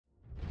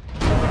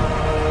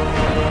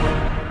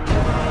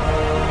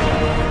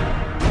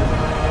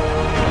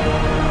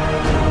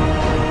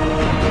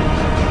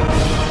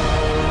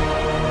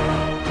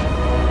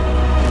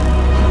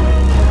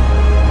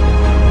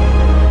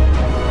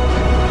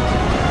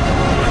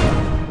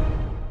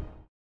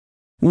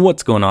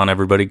What's going on,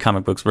 everybody?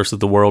 Comic Books versus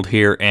the World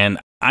here, and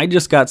I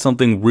just got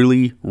something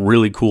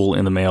really cool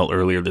in the mail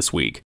earlier this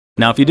week.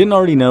 Now, if you didn't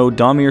already know,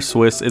 Daumier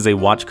Swiss is a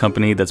watch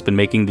company that's been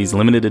making these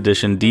limited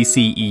edition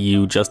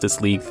DCEU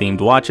Justice League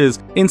themed watches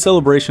in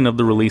celebration of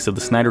the release of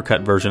the Snyder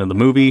Cut version of the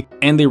movie,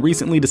 and they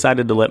recently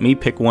decided to let me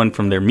pick one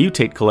from their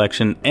Mutate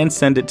collection and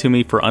send it to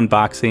me for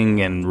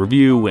unboxing and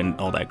review and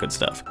all that good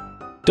stuff.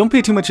 Don't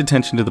pay too much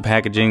attention to the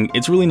packaging.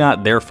 It's really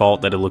not their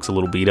fault that it looks a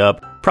little beat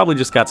up. Probably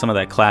just got some of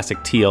that classic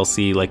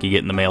TLC like you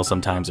get in the mail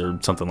sometimes or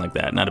something like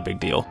that. Not a big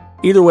deal.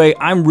 Either way,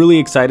 I'm really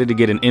excited to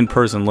get an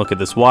in-person look at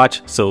this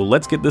watch, so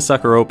let's get this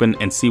sucker open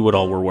and see what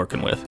all we're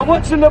working with.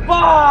 What's in the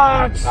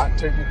box?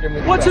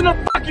 What's in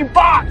the fucking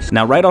box?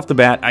 Now, right off the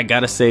bat, I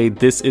gotta say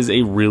this is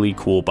a really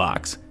cool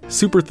box.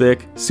 Super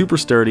thick, super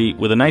sturdy,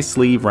 with a nice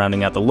sleeve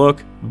rounding out the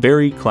look.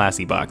 Very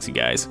classy box, you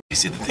guys. You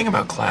see, the thing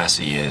about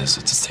classy is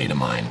it's a state of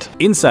mind.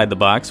 Inside the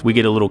box, we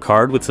get a little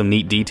card with some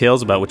neat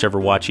details about whichever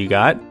watch you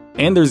got,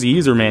 and there's a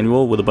user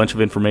manual with a bunch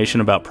of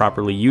information about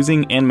properly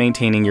using and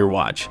maintaining your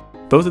watch.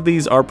 Both of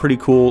these are pretty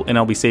cool, and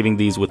I'll be saving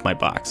these with my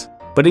box.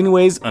 But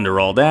anyways, under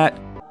all that,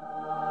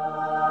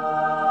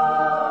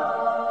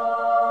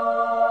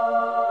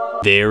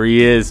 there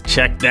he is.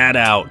 Check that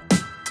out.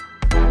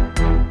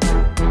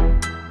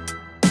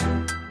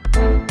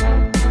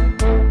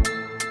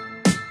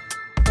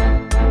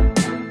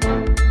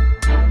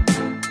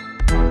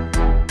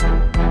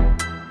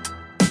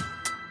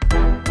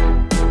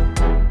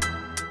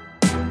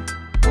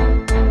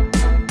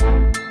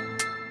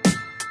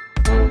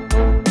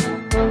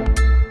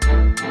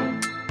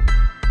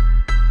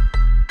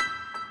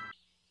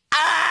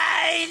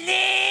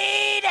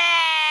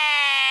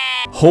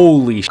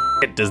 Holy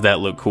shit, does that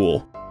look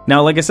cool.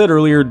 Now, like I said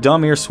earlier,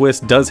 Daumier Swiss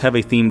does have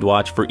a themed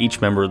watch for each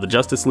member of the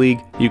Justice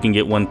League. You can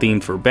get one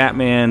themed for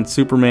Batman,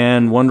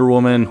 Superman, Wonder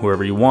Woman,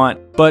 whoever you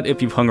want. But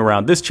if you've hung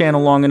around this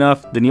channel long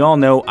enough, then you all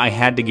know I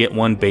had to get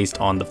one based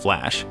on the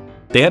Flash.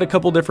 They had a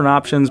couple different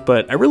options,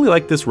 but I really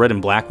like this red and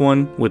black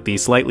one with the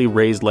slightly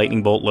raised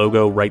lightning bolt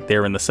logo right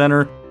there in the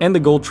center and the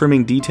gold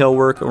trimming detail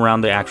work around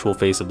the actual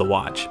face of the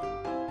watch.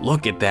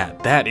 Look at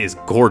that, that is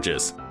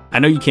gorgeous. I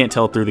know you can't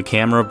tell through the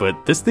camera,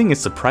 but this thing is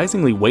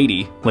surprisingly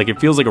weighty, like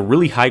it feels like a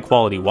really high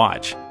quality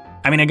watch.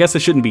 I mean, I guess I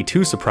shouldn't be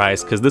too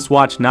surprised because this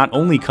watch not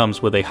only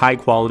comes with a high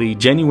quality,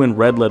 genuine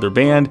red leather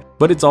band,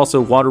 but it's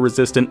also water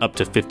resistant up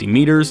to 50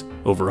 meters,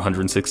 over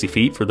 160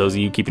 feet for those of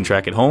you keeping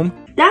track at home.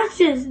 That's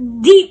just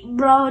deep,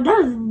 bro,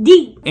 that's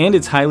deep. And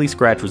it's highly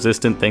scratch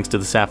resistant thanks to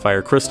the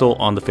sapphire crystal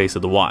on the face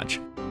of the watch.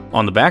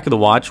 On the back of the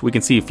watch, we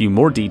can see a few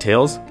more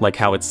details, like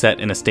how it's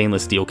set in a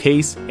stainless steel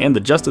case, and the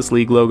Justice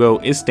League logo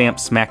is stamped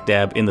smack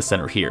dab in the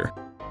center here.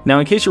 Now,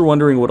 in case you're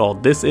wondering what all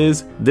this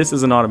is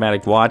an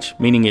automatic watch,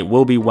 meaning it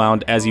will be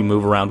wound as you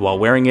move around while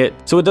wearing it,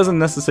 so it doesn't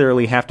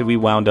necessarily have to be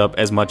wound up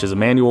as much as a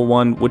manual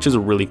one, which is a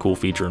really cool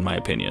feature in my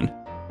opinion.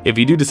 If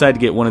you do decide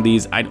to get one of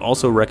these, I'd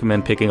also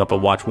recommend picking up a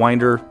watch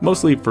winder,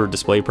 mostly for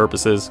display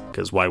purposes,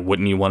 because why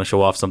wouldn't you want to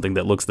show off something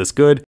that looks this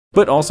good,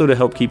 but also to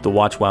help keep the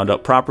watch wound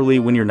up properly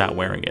when you're not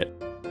wearing it.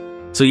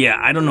 So yeah,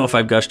 I don't know if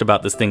I've gushed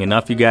about this thing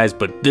enough, you guys,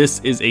 but this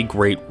is a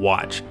great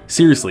watch.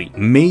 Seriously,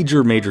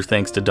 major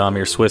thanks to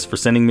Daumier Swiss for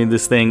sending me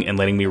this thing and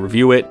letting me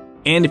review it.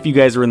 And if you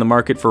guys are in the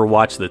market for a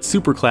watch that's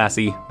super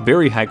classy,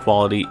 very high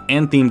quality,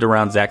 and themed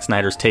around Zack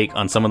Snyder's take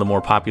on some of the more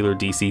popular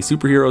DC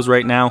superheroes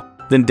right now,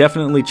 then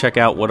definitely check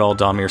out what all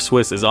Daumier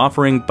Swiss is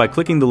offering by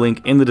clicking the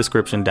link in the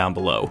description down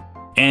below.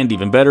 And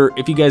even better,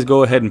 if you guys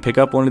go ahead and pick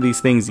up one of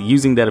these things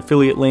using that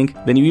affiliate link,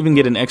 then you even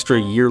get an extra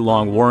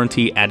year-long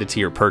warranty added to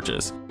your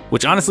purchase.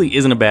 Which honestly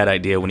isn't a bad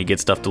idea when you get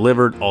stuff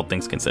delivered, all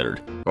things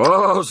considered.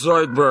 Oh,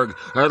 Zoidberg,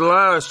 at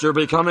last you're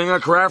becoming a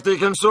crafty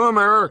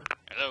consumer.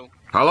 Hello?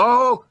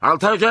 Hello? I'll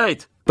take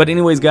 8. But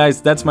anyways, guys,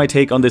 that's my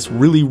take on this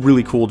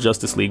really cool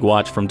Justice League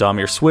watch from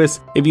Daumier Swiss.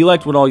 If you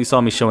liked what all you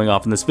saw me showing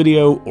off in this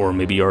video, or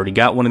maybe you already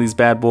got one of these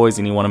bad boys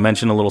and you want to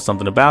mention a little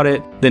something about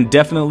it, then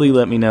definitely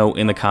let me know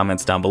in the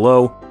comments down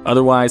below.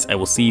 Otherwise, I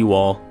will see you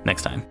all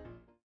next time.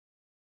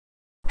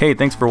 Hey,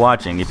 thanks for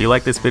watching. If you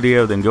like this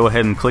video, then go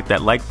ahead and click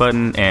that like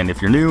button, and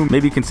if you're new,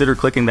 maybe consider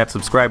clicking that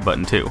subscribe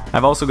button too.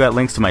 I've also got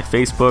links to my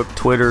Facebook,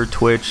 Twitter,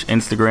 Twitch,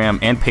 Instagram,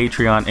 and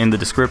Patreon in the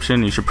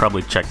description. You should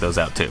probably check those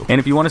out too. And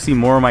if you want to see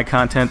more of my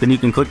content, then you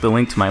can click the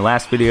link to my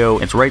last video.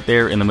 It's right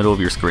there in the middle of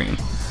your screen.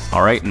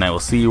 Alright, and I will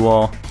see you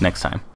all next time.